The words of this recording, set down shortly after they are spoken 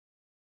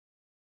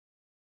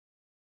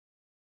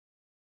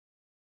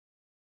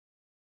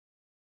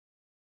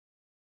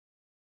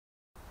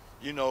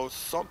You know,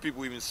 some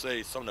people even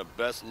say some of the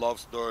best love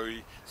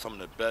stories, some of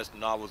the best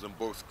novels and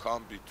books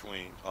come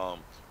between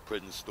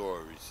prison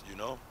stories, you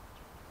know?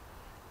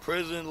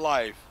 Prison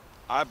life,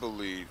 I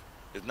believe,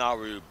 is not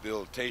a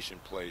rehabilitation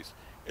place.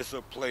 It's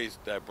a place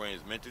that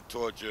brings mental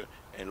torture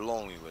and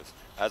loneliness.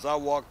 As I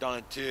walked down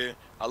a tier,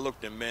 I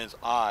looked in men's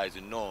eyes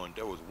and knowing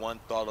there was one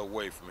thought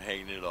away from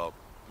hanging it up,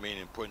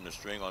 meaning putting a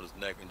string on his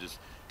neck and just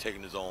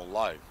taking his own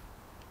life.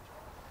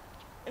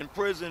 In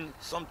prison,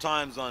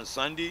 sometimes on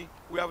Sunday,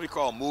 we have what we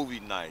call movie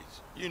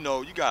nights. You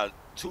know, you got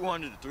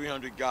 200 to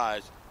 300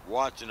 guys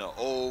watching an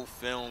old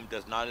film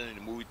that's not in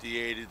the movie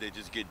theater. They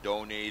just get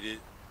donated.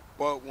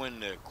 But when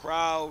the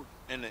crowd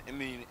and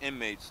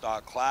inmates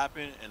start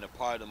clapping and a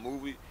part of the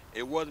movie,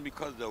 it wasn't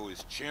because they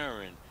was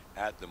cheering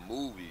at the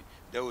movie.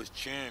 They was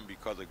cheering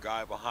because a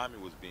guy behind me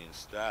was being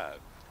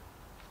stabbed.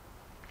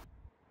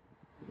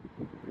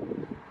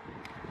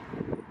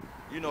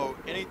 You know,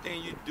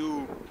 anything you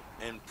do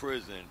in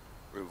prison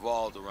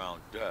revolves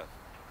around death.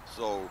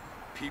 So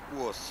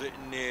people are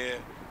sitting there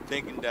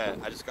thinking that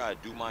I just gotta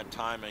do my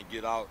time and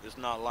get out. It's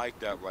not like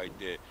that right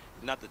there.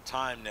 It's not the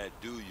time that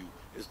do you.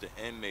 It's the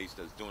inmates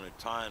that's doing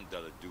the time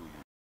that'll do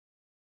you.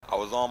 I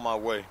was on my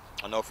way.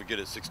 I'll never forget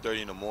it,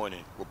 6:30 in the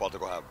morning. We're about to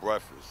go have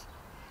breakfast.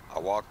 I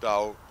walked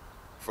out.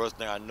 First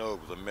thing I know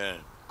was a man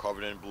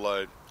covered in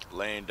blood,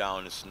 laying down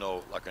in the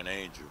snow like an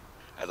angel.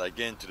 As I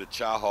get into the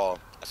chow hall,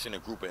 I seen a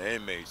group of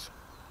inmates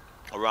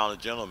around a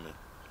gentleman.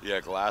 He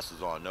had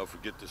glasses on. Never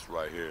forget this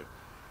right here.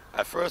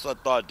 At first, I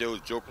thought they was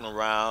joking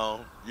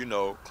around, you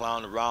know,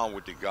 clowning around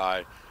with the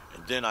guy.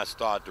 And then I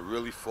started to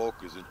really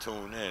focus and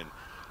tune in.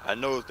 I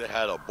noticed they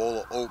had a bowl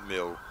of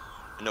oatmeal,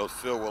 and it was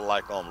filled with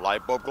like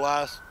light bulb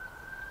glass.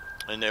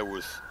 And they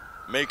was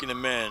making the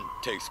man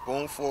take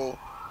spoonful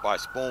by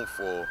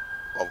spoonful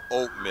of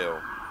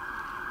oatmeal.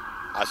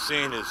 I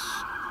seen his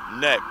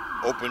neck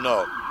open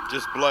up,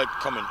 just blood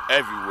coming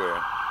everywhere.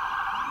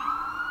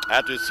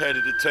 After his head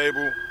at the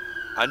table,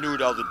 I knew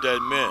that was a dead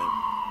man.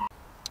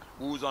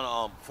 We was on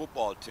a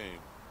football team.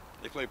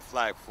 They played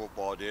flag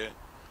football there.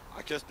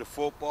 I catch the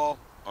football,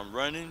 I'm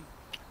running,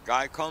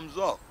 guy comes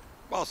up,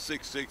 about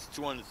 6'6",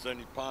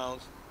 270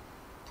 pounds,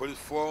 put his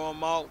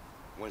forearm out,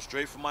 went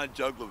straight for my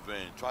jugular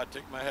vein, tried to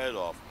take my head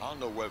off. I don't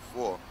know what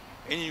for.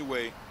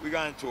 Anyway, we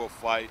got into a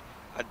fight.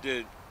 I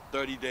did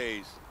 30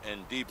 days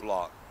in D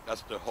block.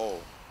 That's the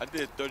hole. I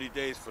did 30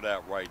 days for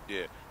that right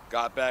there.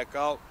 Got back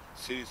out,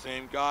 see the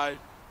same guy,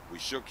 we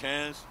shook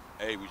hands.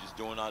 Hey, we just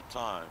doing our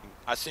time.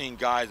 I seen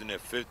guys in their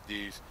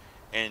 50s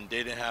and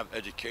they didn't have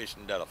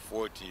education that a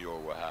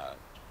 14-year-old would have.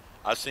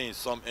 I seen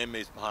some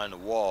inmates behind the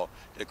wall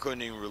that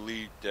couldn't even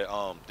read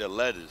their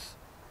letters.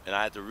 And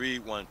I had to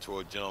read one to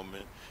a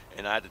gentleman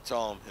and I had to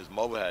tell him his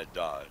mother had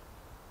died.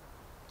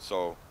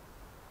 So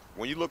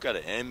when you look at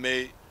an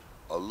inmate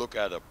or look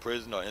at a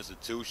prison or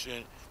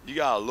institution, you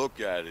gotta look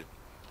at it.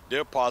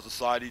 They're part of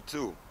society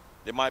too.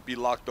 They might be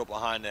locked up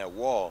behind that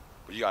wall,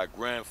 but you got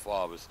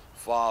grandfathers,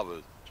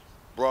 fathers,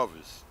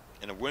 brothers.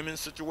 In a women's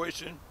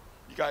situation,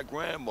 you got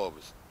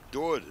grandmothers,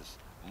 daughters,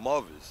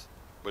 mothers,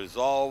 but it's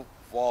all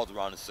falls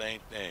around the same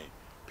thing,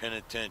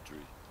 penitentiary,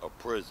 a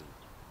prison.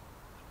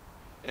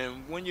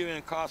 And when you're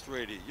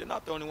incarcerated, you're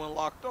not the only one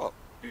locked up.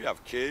 You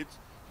have kids,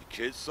 your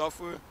kids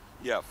suffer,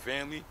 you have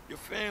family, your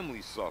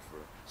family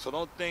suffer. So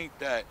don't think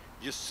that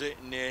you're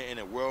sitting there and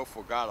the world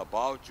forgot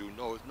about you.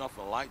 No, it's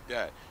nothing like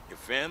that. Your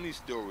family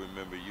still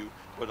remember you,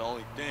 but the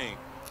only thing,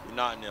 you're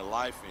not in their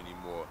life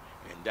anymore,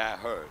 and that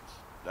hurts.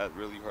 That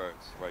really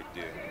hurts right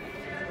there.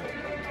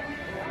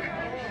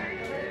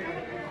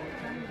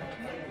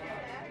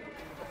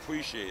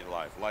 Appreciate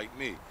life, like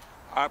me.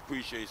 I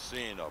appreciate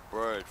seeing a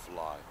bird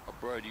fly, a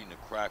bird eating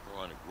a cracker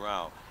on the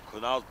ground.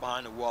 Because when I was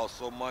behind the wall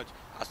so much,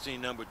 I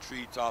seen number of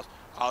treetops,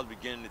 I was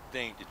beginning to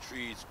think the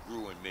trees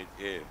grew in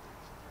mid-air.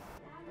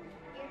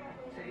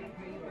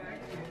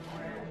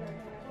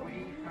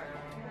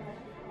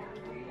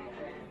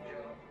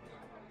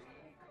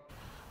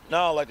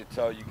 Now I'd like to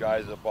tell you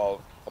guys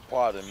about a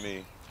part of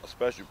me, a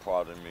special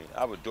part of me.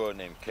 I have a daughter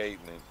named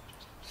Caitlin.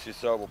 She's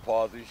cerebral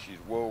palsy, she's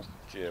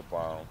wheelchair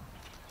bound.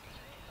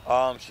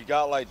 She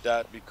got like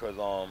that because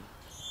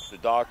the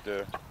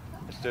doctor,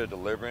 instead of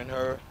delivering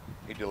her,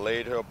 he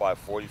delayed her by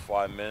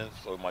 45 minutes,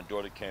 so my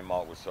daughter came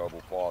out with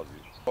cerebral palsy.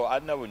 So I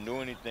never knew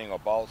anything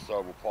about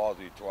cerebral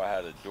palsy until I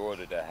had a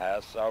daughter that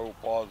has cerebral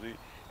palsy,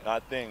 and I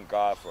thank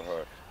God for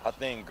her. I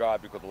thank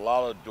God because a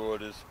lot of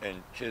daughters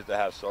and kids that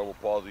have cerebral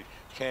palsy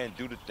can't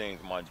do the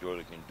things my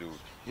daughter can do.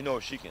 You know,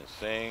 she can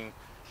sing,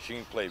 she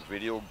can play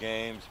video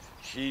games,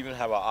 she even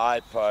have an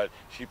iPod.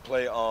 She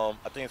play, I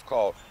think it's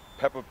called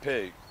Papa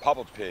Pig.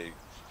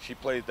 She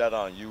plays that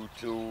on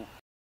YouTube.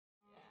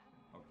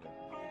 Okay.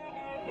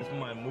 This is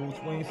my Mood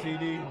Swing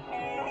CD,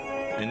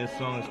 and this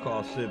song is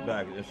called Sit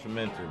Back,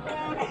 instrumental.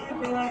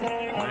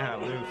 I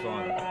have lyrics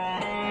on it.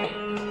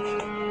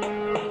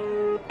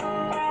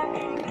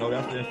 No,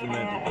 that's the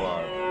instrumental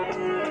part.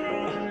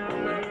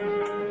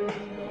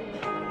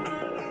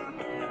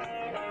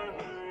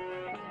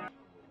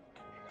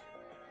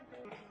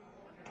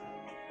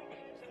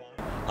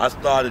 I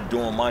started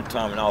doing my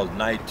time when I was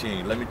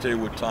 19. Let me tell you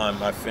what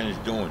time I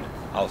finished doing it.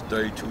 I was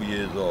 32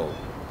 years old.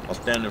 I'm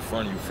standing in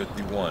front of you,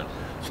 51.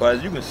 So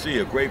as you can see,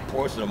 a great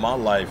portion of my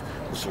life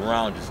was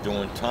surrounded just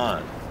doing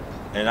time.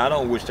 And I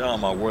don't wish that on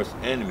my worst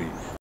enemy.